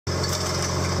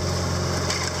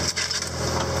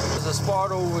a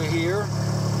spot over here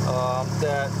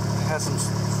that has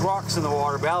some rocks in the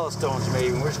water, ballast stones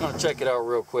maybe. We're just going to check it out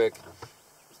real quick.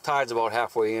 Tide's about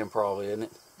halfway in probably, isn't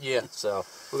it? Yeah. So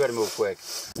we got to move quick.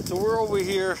 So we're over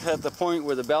here at the point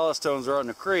where the ballast stones are out in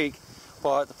the creek,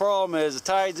 but the problem is the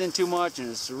tide's in too much and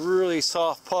it's really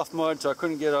soft puff mud, so I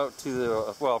couldn't get out to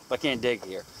the, well, I can't dig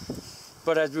here.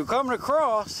 But as we're coming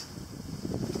across,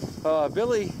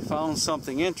 Billy found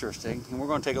something interesting, and we're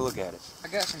going to take a look at it. I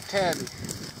got some tabby,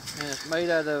 and it's made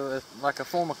out of like a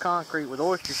form of concrete with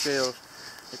oyster shells.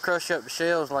 They crush up the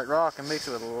shells like rock and mix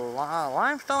it with a little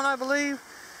limestone, I believe.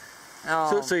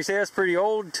 So you say that's pretty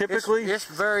old, typically? It's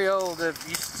very old. You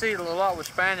see it a lot with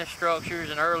Spanish structures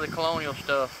and early colonial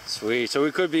stuff. Sweet. So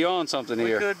we could be on something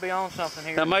here. We could be on something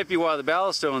here. That might be why the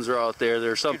ballast stones are out there.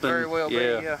 There's something. Could very well be,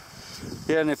 yeah.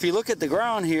 Yeah, and if you look at the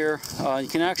ground here, you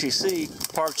can actually see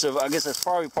parts of, I guess that's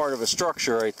probably part of a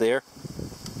structure right there.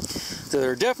 So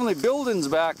there are definitely buildings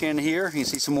back in here. You can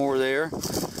see some more there.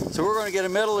 So we're going to get a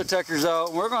metal detectors out,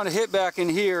 and we're going to hit back in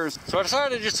here. So I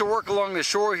decided just to work along the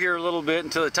shore here a little bit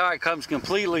until the tide comes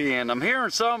completely in. I'm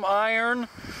hearing some iron.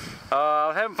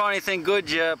 I haven't found anything good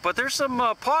yet, but there's some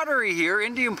pottery here,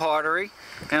 Indian pottery,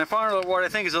 and I found what I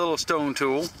think is a little stone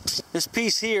tool. This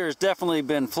piece here has definitely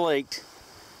been flaked.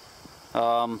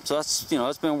 So that's, you know,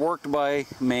 it's been worked by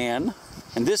man.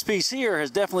 And this piece here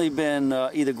has definitely been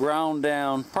either ground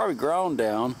down, probably ground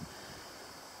down.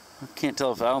 I can't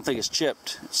tell if, I don't think it's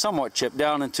chipped. It's somewhat chipped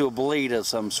down into a blade of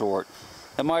some sort.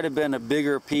 That might have been a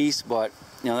bigger piece, but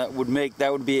you know,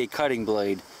 that would be a cutting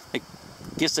blade. I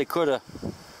guess they could have,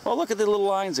 well, look at the little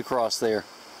lines across there.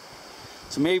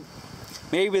 So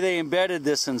maybe they embedded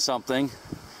this in something,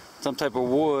 some type of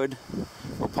wood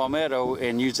or palmetto,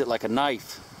 and used it like a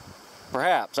knife.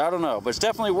 Perhaps, I don't know, but it's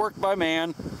definitely worked by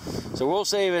man, so we'll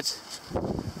save it.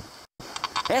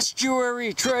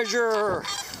 Estuary treasure!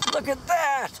 Look at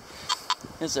that!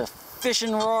 There's a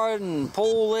fishing rod and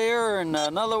pole there, and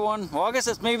another one. Well, I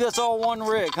guess maybe that's all one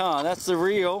rig, huh? That's the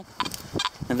reel,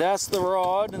 and that's the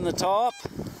rod in the top.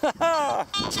 I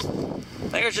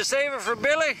think I should save it for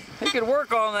Billy. He could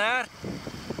work on that.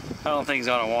 I don't think he's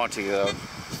gonna want to though.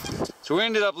 So we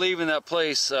ended up leaving that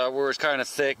place where it's kind of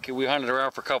thick. We hunted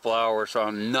around for a couple hours,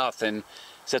 found nothing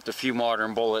except a few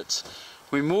modern bullets.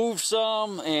 We moved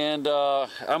some, and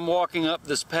I'm walking up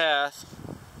this path,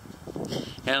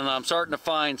 and I'm starting to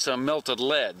find some melted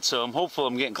lead. So I'm hopeful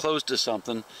I'm getting close to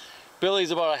something.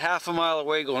 Billy's about a half a mile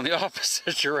away going the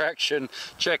opposite direction,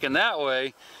 checking that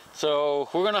way. So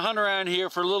we're gonna hunt around here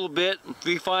for a little bit. If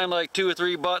we find like 2 or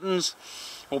 3 buttons,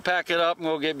 we'll pack it up and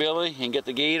we'll get Billy and get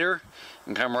the gator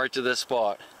and come right to this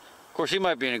spot. Of course, he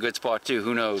might be in a good spot too,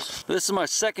 who knows. This is my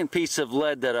second piece of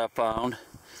lead that I found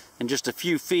in just a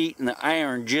few feet, and the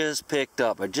iron just picked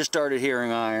up. I just started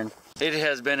hearing iron. It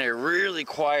has been a really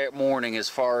quiet morning as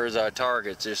far as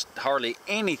targets. There's hardly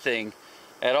anything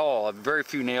at all, very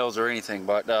few nails or anything,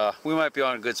 but we might be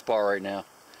on a good spot right now.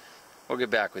 We'll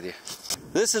get back with you.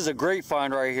 This is a great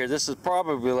find right here. This is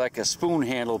probably like a spoon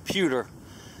handle pewter.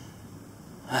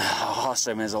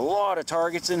 Awesome. There's a lot of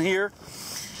targets in here.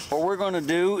 What we're going to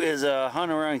do is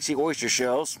hunt around. You can see oyster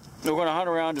shells. We're going to hunt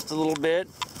around just a little bit.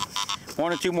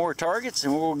 1 or 2 more targets,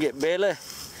 and we'll get Billy.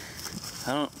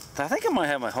 I think I might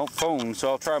have my phone, so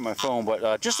I'll try my phone.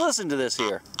 But just listen to this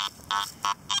here.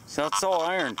 So it's all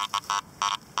iron.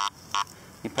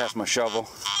 Let me pass my shovel.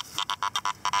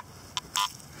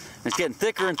 It's getting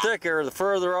thicker and thicker the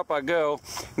further up I go.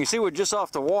 You can see we're just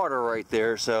off the water right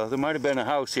there, so there might have been a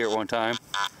house here at one time.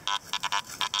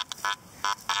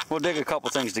 We'll dig a couple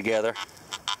things together.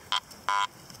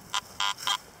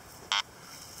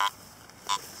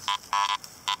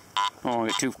 I don't want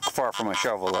to get too far from my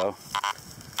shovel though.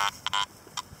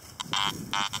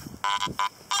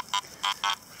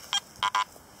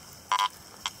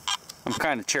 I'm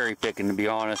kind of cherry picking, to be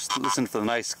honest. Listen for the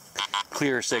nice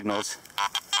clear signals.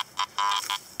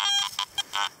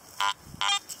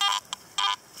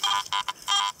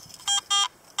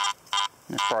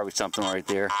 There's probably something right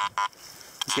there.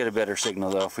 Let's get a better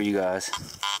signal though for you guys.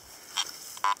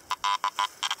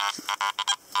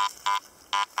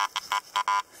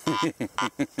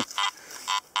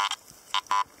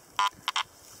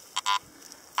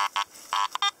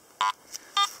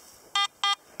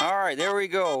 Alright, there we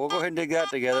go. We'll go ahead and dig that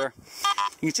together.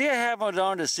 You can see I have it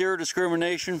on to zero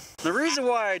discrimination. The reason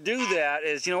why I do that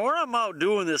is, you know, when I'm out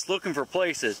doing this looking for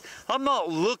places, I'm not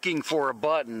looking for a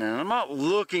button, and I'm not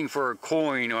looking for a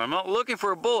coin, or I'm not looking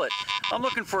for a bullet. I'm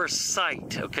looking for a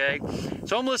sight, okay?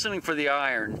 So I'm listening for the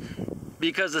iron.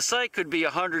 because the sight could be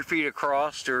 100 feet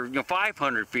across or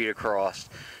 500 feet across.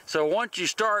 So once you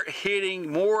start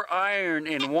hitting more iron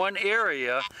in one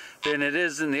area than it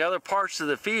is in the other parts of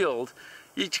the field,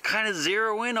 you kind of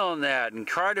zero in on that and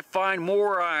try to find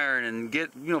more iron and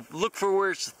get, look for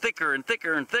where it's thicker and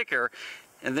thicker and thicker,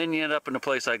 and then you end up in a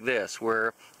place like this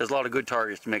where there's a lot of good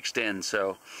targets mixed in.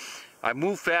 So I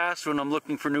move fast when I'm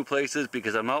looking for new places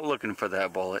because I'm not looking for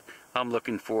that bullet. I'm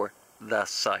looking for the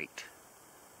sight.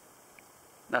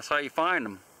 That's how you find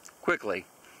them quickly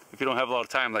if you don't have a lot of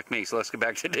time like me. So let's get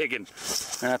back to digging.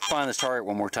 I have to find this target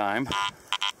one more time.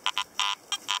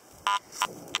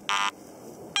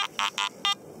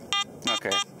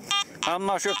 Okay, I'm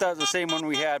not sure if that was the same one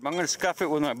we had, but I'm going to scuff it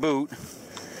with my boot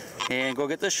and go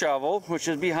get the shovel, which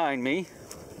is behind me,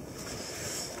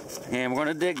 and we're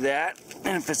going to dig that,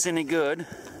 and if it's any good,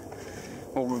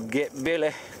 we'll get Billy.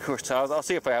 Of course, I'll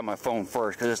see if I have my phone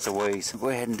first because it's a ways. Go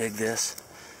ahead and dig this.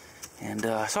 And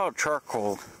I saw a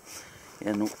charcoal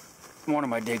in one of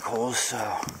my dig holes, so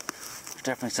there's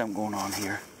definitely something going on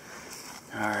here.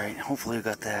 Alright, hopefully we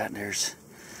got that. There's...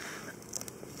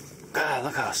 God,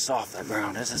 look how soft that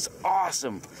ground is. It's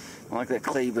awesome. I like that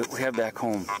clay but we have back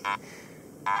home.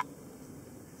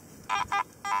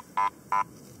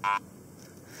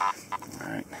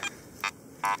 Alright.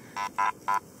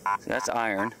 See, that's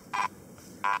iron.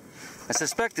 I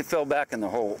suspect it fell back in the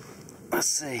hole. Let's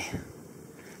see.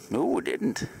 No, it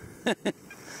didn't.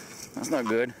 That's not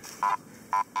good.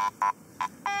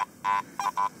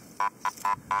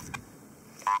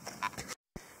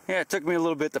 Yeah, it took me a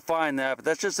little bit to find that, but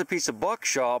that's just a piece of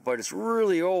buckshot, but it's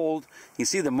really old. You can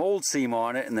see the mold seam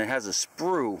on it, and it has a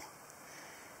sprue.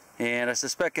 And I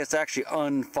suspect it's actually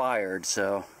unfired,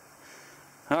 so.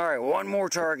 Alright, one more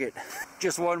target.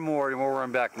 Just one more, and we'll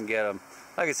run back and get him.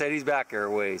 Like I said, he's back there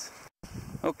a ways.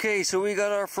 Okay, so we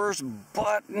got our first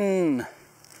button.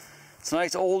 It's a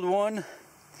nice old one.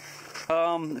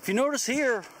 If you notice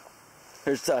here,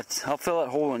 there's I'll fill that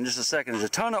hole in just a second. There's a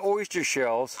ton of oyster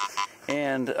shells,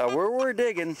 and where we're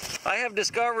digging, I have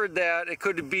discovered that it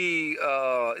could be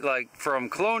like from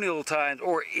colonial times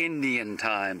or Indian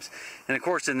times. And of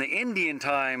course, in the Indian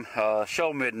time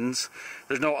shell middens,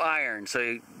 there's no iron,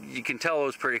 so you can tell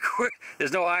those pretty quick.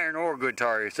 There's no iron or good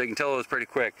target, so you can tell those pretty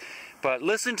quick. But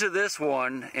listen to this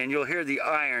one, and you'll hear the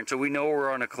iron, so we know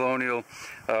we're on a colonial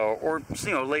or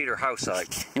later house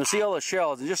site. You'll see all the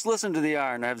shells, and just listen to the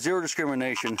iron. I have zero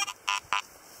discrimination.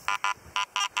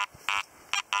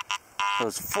 So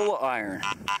it's full of iron.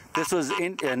 This was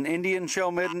in an Indian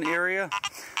shell midden area.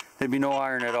 There'd be no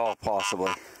iron at all,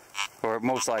 possibly, or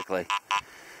most likely.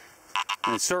 And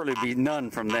it'd certainly be none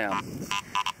from them.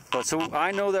 But so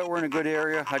I know that we're in a good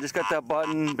area. I just got that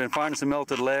button, been finding some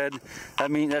melted lead.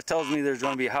 That tells me there's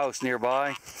going to be a house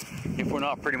nearby if we're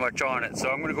not pretty much on it. So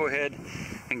I'm going to go ahead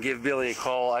and give Billy a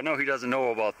call. I know he doesn't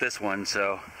know about this one,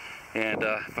 so. And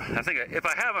I think if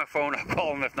I have my phone, I'll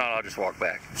call him. If not, I'll just walk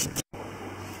back.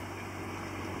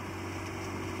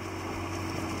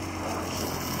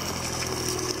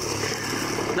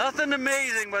 Nothing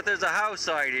amazing, but there's a house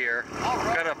site here.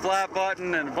 Right. Got a flat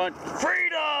button and a bunch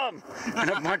freedom and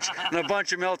a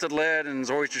bunch of melted lead and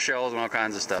oyster shells and all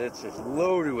kinds of stuff. It's just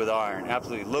loaded with iron,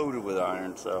 absolutely loaded with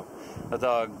iron. So I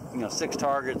thought 6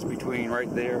 targets between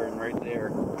right there and right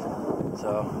there.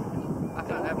 So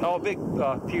a big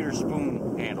pewter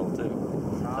spoon handle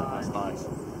too. Nice. That's nice.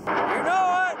 You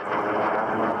know it!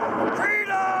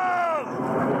 Freedom!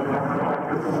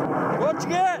 What'd you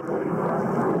get?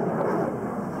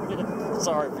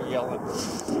 Sorry for yelling.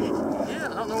 Yeah,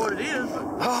 I don't know what it is. But...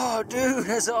 Oh, dude,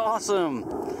 that's awesome.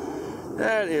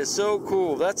 That is so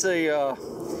cool. That's a,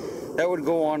 that would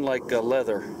go on like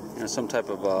leather, some type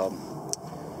of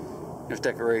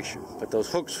decoration. But those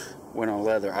hooks went on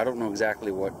leather. I don't know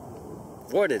exactly what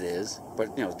it is, but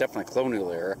it's definitely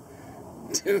colonial era.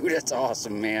 Dude, that's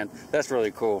awesome, man. That's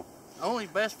really cool. Only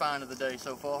best find of the day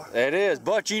so far. It is,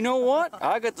 but you know what?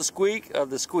 I got the squeak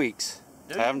of the squeaks.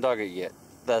 I haven't dug it yet.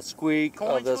 The squeak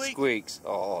of the squeaks.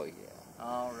 Oh, yeah.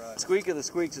 All right. Squeak of the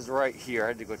squeaks is right here. I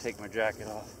had to go take my jacket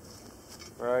off.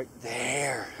 Right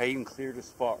there. I even cleared a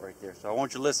spot right there, so I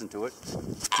want you to listen to it.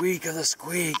 Squeak of the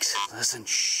squeaks. Listen,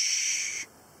 shh.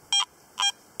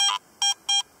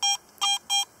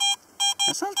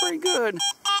 That sounds pretty good.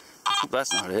 I hope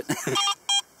that's not it.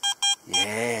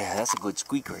 Yeah, that's a good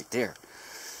squeak right there.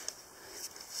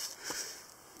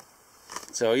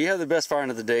 So you have the best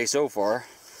find of the day so far.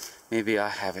 Maybe I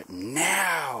have it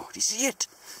now. Do you see it?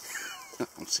 I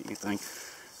don't see anything.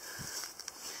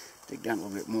 Dig down a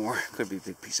little bit more. Could be a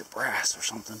big piece of brass or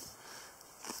something.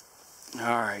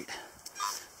 Alright.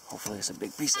 Hopefully it's a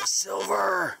big piece of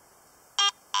silver.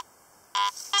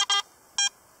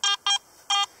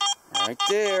 Right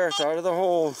there, side of the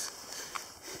hole.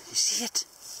 You see it?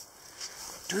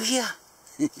 Do ya?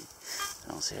 I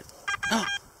don't see it. Oh,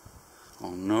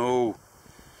 oh no.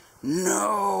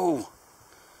 No!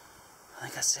 I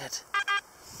think that's it.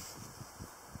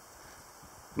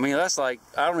 I mean, that's like,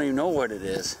 I don't even know what it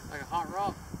is. Like a hot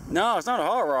rock? No, it's not a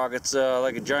hot rock. It's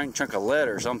like a giant chunk of lead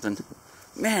or something.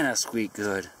 Man, that squeaked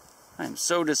good. I am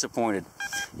so disappointed.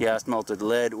 Yeah, it's melted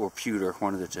lead or pewter,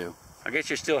 one of the two. I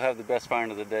guess you still have the best find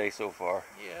of the day so far.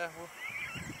 Yeah, well,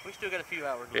 we still got a few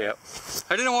hours left. Yep.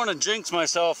 I didn't want to jinx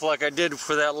myself like I did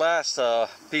for that last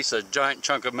piece of giant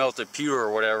chunk of melted pewter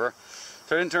or whatever.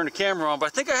 So I didn't turn the camera on, but I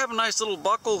think I have a nice little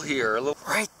buckle here. A little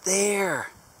right there.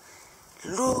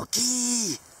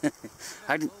 Looky.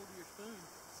 I didn't.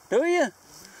 Do you?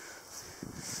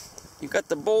 You got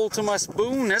the bowl to my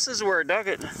spoon. This is where I dug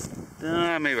it.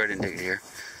 Maybe I didn't dig it here.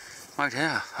 Might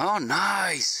have. Oh,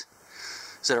 nice.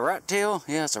 Is it a rat tail?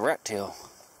 Yeah, it's a rat tail.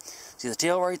 See the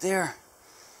tail right there?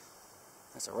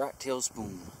 That's a rat tail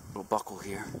spoon. Little buckle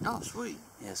here. Oh, sweet.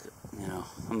 Yeah, it's good. You know,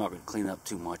 I'm not going to clean up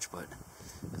too much, but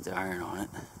got the iron on it.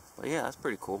 But yeah, that's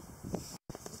pretty cool.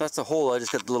 That's the hole I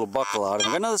just got the little buckle out of.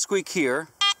 I got another squeak here.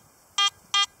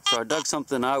 So I dug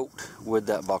something out with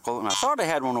that buckle, and I thought I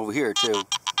had one over here too.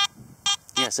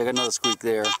 Yes, I got another squeak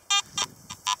there.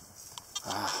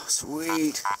 Oh,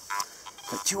 sweet.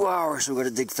 Got 2 hours, so we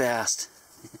gotta dig fast.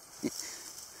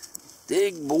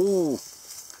 Dig, boo.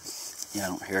 Yeah, I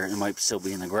don't hear it. It might still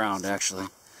be in the ground, actually.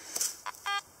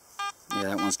 Yeah,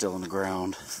 that one's still in the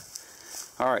ground.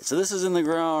 Alright, so this is in the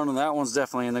ground, and that one's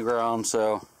definitely in the ground,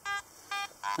 so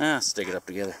let's dig it up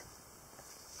together.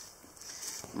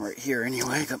 I'm right here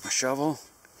anyway, got my shovel.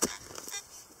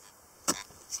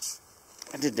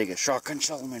 I did dig a shotgun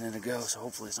shell a minute ago, so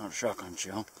hopefully it's not a shotgun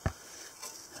shell.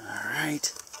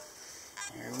 Alright,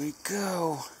 here we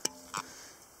go.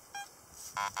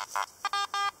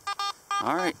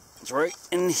 Alright, it's right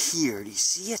in here. Do you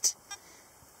see it?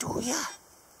 Do ya?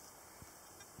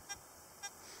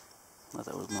 I thought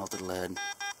that was melted lead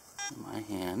in my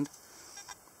hand.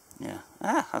 Yeah.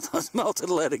 I thought it was melted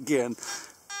lead again.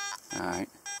 Alright.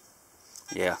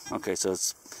 Yeah, okay, so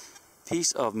it's a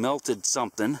piece of melted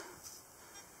something.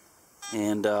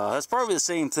 And that's probably the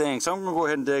same thing. So I'm going to go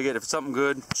ahead and dig it. If it's something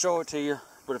good, show it to you.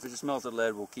 But if it's just melted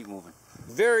lead, we'll keep moving.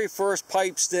 Very first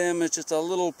pipe stem, it's just a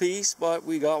little piece, but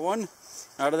we got one.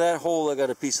 Out of that hole, I got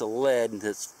a piece of lead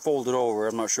that's folded over.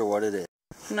 I'm not sure what it is.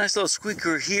 Nice little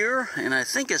squeaker here, and I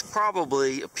think it's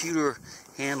probably a pewter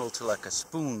handle to like a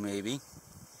spoon, maybe.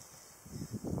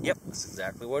 Yep, that's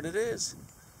exactly what it is.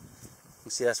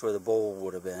 You see, that's where the bowl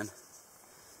would have been.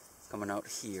 Coming out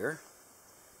here.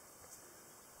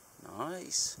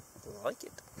 Nice. I like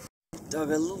it.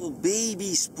 Dug a little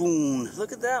baby spoon.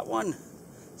 Look at that one.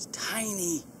 It's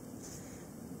tiny.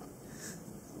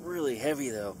 Really heavy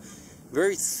though.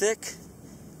 Very thick.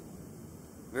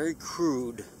 Very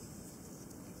crude.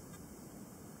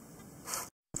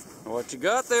 What you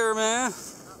got there, man?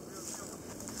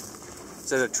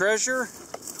 Is it a treasure?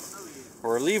 Oh, yeah.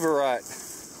 Or a leverite?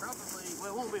 Probably,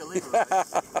 well, it won't be a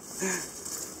leverite.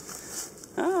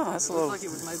 Oh, that's a little... Looks like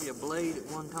it was maybe a blade at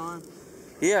one time.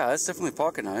 Yeah, that's definitely a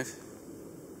pocket knife.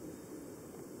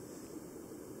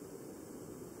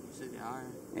 You see the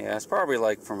iron? Yeah, it's probably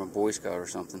like from a Boy Scout or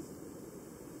something.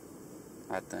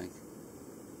 I think.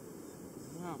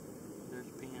 No, there's a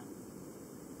pin.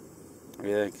 What do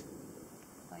you think?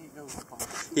 I think it goes apart.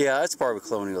 Yeah, that's probably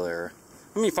Colonial era.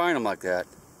 When you find them like that,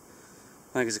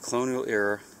 I think it's a Colonial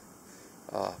era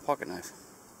pocket knife.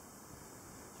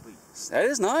 Sweet. That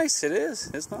is nice. It is.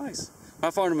 It's nice.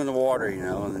 I find them in the water, you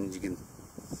know, and then you can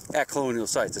at Colonial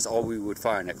sites. That's all we would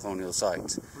find at Colonial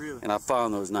sites. Really? And I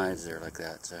found those knives there like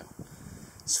that. So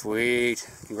sweet.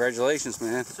 Congratulations,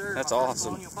 man. Sir, that's my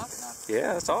awesome. Colonial pocket knife.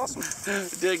 Yeah, that's awesome.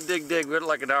 Dig, dig, dig. We got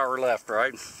like an hour left,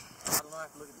 right? I don't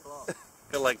have to look at the clock.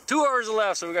 Got like 2 hours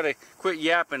left, so we got to quit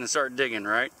yapping and start digging,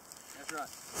 right? That's right.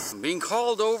 I'm being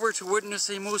called over to witness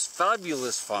a most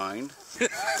fabulous find.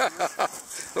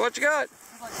 So what you got?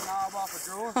 It's like a knob off a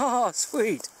drawer. Oh,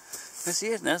 sweet. I see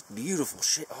it. That's beautiful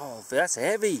shit. Oh, that's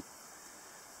heavy.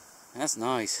 That's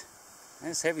nice.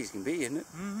 That's heavy as can be, isn't it?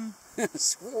 Mm-hmm.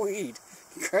 Sweet.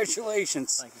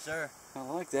 Congratulations. Thank you, sir. I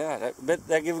like that. I bet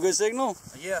that give a good signal?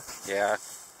 Yeah. Yeah.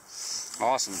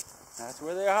 Awesome. That's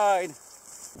where they hide.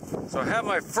 So I have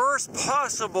my first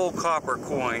possible copper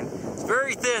coin. It's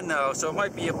very thin though, so it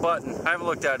might be a button. I haven't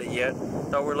looked at it yet.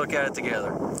 Thought we'd look at it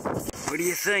together. What do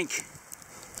you think?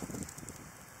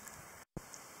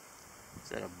 Is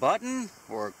that a button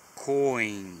or a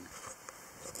coin?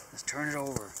 Let's turn it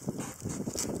over.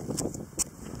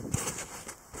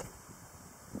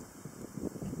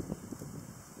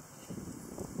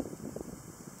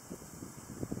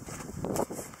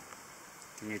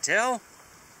 tell?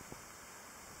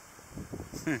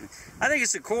 I think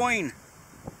it's a coin.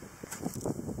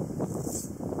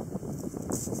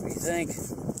 What do you think?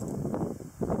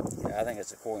 Yeah, I think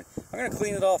it's a coin. I'm going to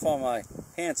clean it off on my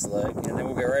pants leg, and then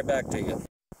we'll get right back to you.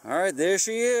 Alright, there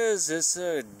she is. It's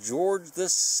George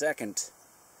II.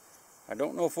 I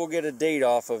don't know if we'll get a date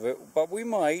off of it, but we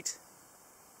might.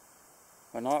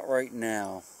 But not right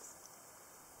now.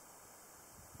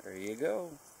 There you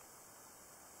go.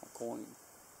 A coin.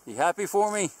 You happy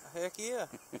for me? Heck yeah.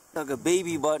 Took a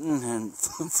baby button and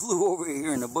flew over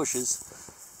here in the bushes.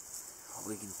 Hope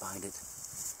we can find it.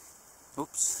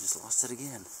 Oops, just lost it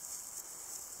again.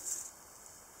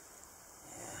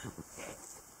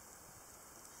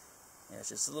 Yeah, it's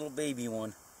just a little baby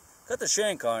one. Got the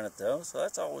shank on it though, so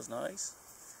that's always nice.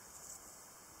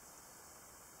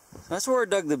 That's where I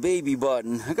dug the baby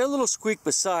button. I got a little squeak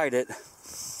beside it,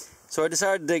 so I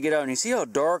decided to dig it out. And you see how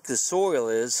dark the soil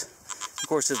is? Of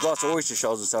course, there's lots of oyster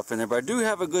shells and stuff in there, but I do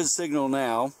have a good signal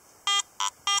now.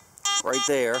 Right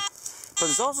there. But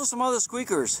there's also some other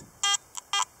squeakers.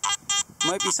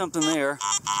 Might be something there.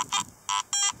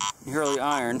 You hear the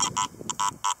iron. So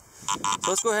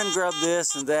let's go ahead and grab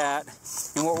this and that.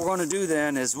 And what we're going to do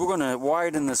then is we're going to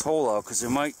widen this hole out because there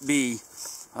might be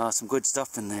some good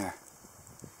stuff in there.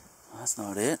 That's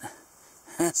not it.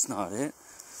 That's not it.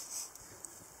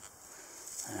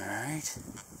 Alright.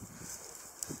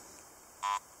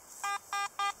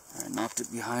 I knocked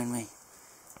it behind me.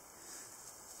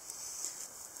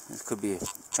 This could be a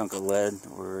chunk of lead.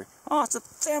 Or oh, it's a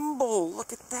thimble!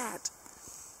 Look at that!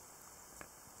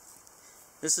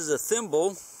 This is a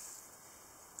thimble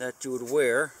that you would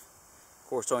wear, of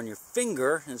course, on your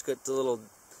finger. And it's got the little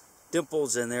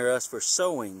dimples in there. That's for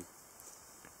sewing.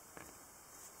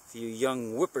 For you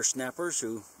young whippersnappers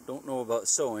who don't know about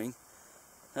sewing,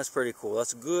 that's pretty cool.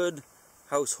 That's a good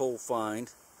household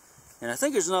find. And I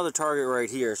think there's another target right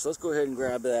here, so let's go ahead and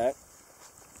grab that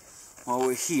while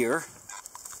we're here.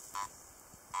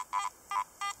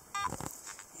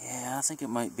 Yeah, I think it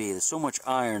might be. There's so much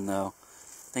iron though,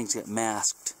 things get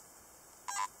masked.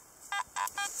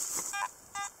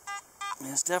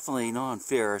 Yeah, it's definitely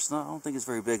non-ferrous. I don't think it's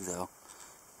very big though.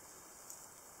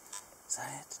 Is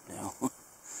that it? No.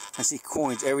 I see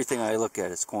coins. Everything I look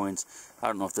at is coins. I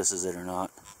don't know if this is it or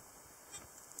not.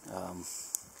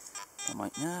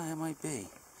 It might be.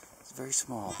 It's very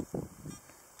small.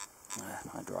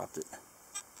 I dropped it.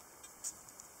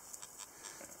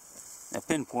 A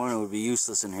pinpointer would be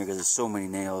useless in here because there's so many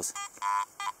nails.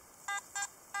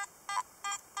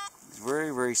 It's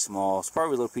very, very small. It's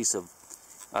probably a little piece of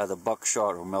either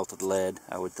buckshot or melted lead,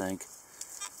 I would think.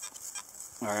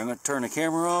 Alright, I'm going to turn the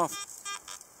camera off.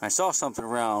 I saw something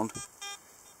around,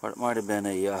 but it might have been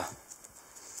a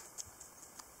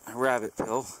rabbit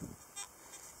pill.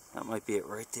 That might be it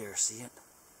right there. See it?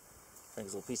 I think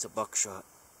it's a little piece of buckshot.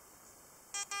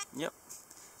 Yep.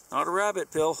 Not a rabbit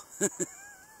pill.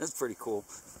 That's pretty cool.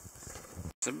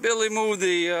 So Billy moved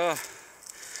the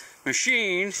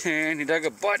machine and he dug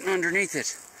a button underneath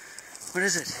it. What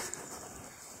is it?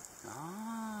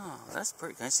 Oh, that's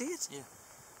pretty. Can I see it? Yeah.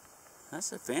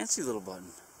 That's a fancy little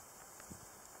button.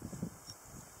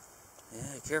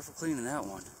 Yeah, careful cleaning that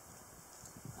one.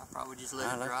 I'll probably just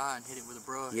let it dry and hit it with a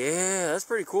brush. Yeah, that's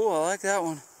pretty cool. I like that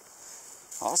one.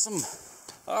 Awesome.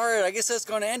 Alright, I guess that's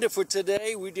going to end it for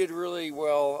today. We did really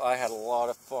well. I had a lot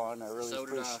of fun. I really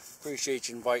appreciate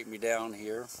you inviting me down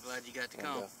here. Glad you got to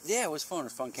come. Yeah, it was fun. It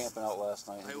was fun camping out last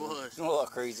night. It was. Doing a lot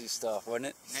of crazy stuff, wasn't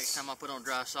it? Next time I put on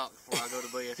dry socks before I go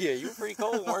to bed. Yeah, you were pretty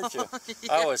cold, weren't you?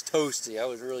 Yeah. I was toasty. I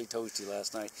was really toasty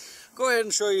last night. Go ahead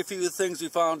and show you a few of the things we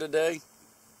found today.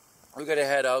 We got to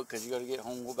head out because you got to get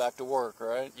home and go back to work,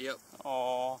 right? Yep.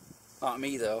 Aw. Not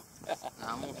me, though.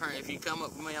 I'm gonna turn. If you come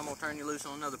up with me, I'm gonna turn you loose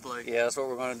on another place. Yeah, that's what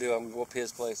we're gonna do. I'm gonna go up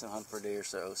his place and hunt for a day or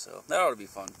so. So that ought to be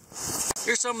fun.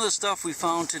 Here's some of the stuff we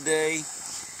found today.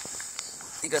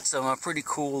 You got some pretty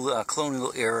cool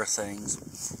colonial era things.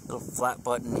 Little flat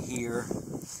button here,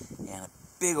 and a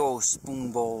big old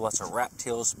spoon bowl. That's a rat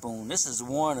tail spoon. This is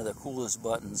one of the coolest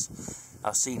buttons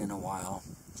I've seen in a while.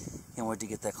 Can't wait to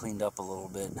get that cleaned up a little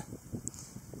bit.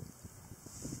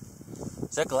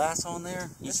 Is that glass on there,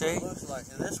 you say? Looks like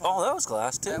this one. Oh, that was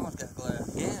glass too. That one's got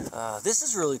glass. Yeah. This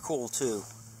is really cool too.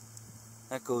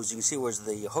 That goes, you can see where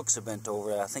the hooks are bent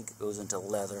over. I think it goes into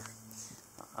leather.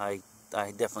 I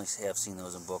definitely have seen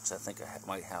those in books. I think I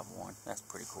might have one. That's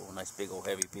pretty cool. Nice big old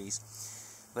heavy piece.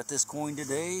 Got this coin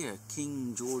today, a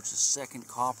King George II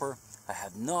copper. I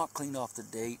have not cleaned off the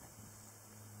date.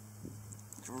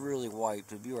 It's really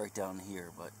wiped. It'd be right down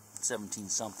here, but 17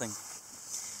 something.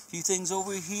 Few things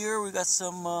over here. We got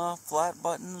some flat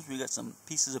buttons. We got some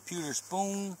pieces of pewter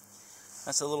spoon.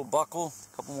 That's a little buckle,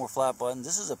 a couple more flat buttons.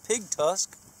 This is a pig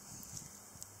tusk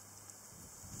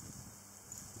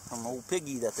from an old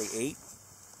piggy that they ate.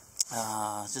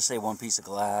 Just say one piece of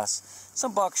glass.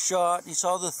 Some buckshot. You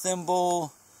saw the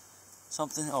thimble.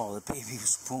 Something. Oh, the baby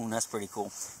spoon. That's pretty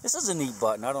cool. This is a neat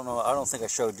button. I don't know. I don't think I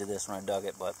showed you this when I dug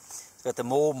it, but it's got the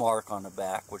mold mark on the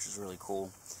back, which is really cool.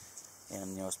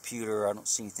 And you know, it's pewter. I don't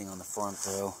see anything on the front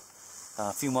though.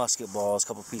 A few musket balls, a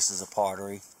couple pieces of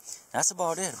pottery. That's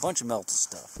about it. A bunch of melted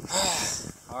stuff.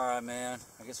 All right, man.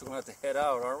 I guess we're gonna have to head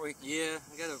out, aren't we? Yeah,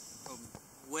 I got a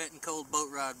wet and cold boat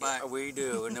ride back. Yeah, we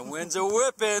do, and the winds are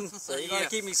whipping. So you're gonna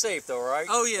keep me safe, though, right?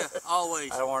 Oh yeah,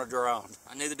 always. I don't want to drown.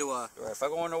 Neither do I. Right, if I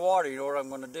go in the water, you know what I'm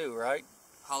gonna do, right?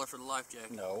 Holler for the life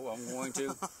jacket. No, I'm going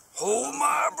to hold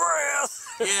my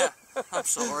breath. Yeah, I'm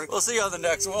sorry. We'll see you on the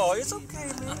next one. Oh, it's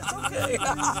okay, man. It's okay.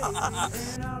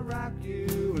 And I'll rock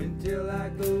you until I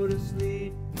go to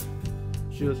sleep.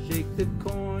 She'll shake the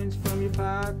coins from your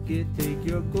pocket, take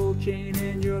your gold chain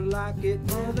and your locket.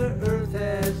 Mother Earth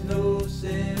has no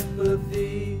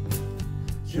sympathy.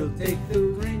 She'll take the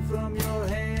ring from your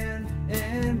hand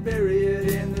and bury it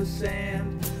in the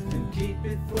sand and keep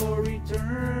it for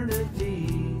eternity.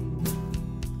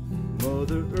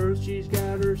 Mother Earth, she's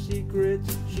got her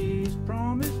secrets she's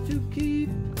promised to keep,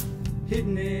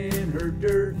 hidden in her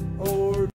dirt or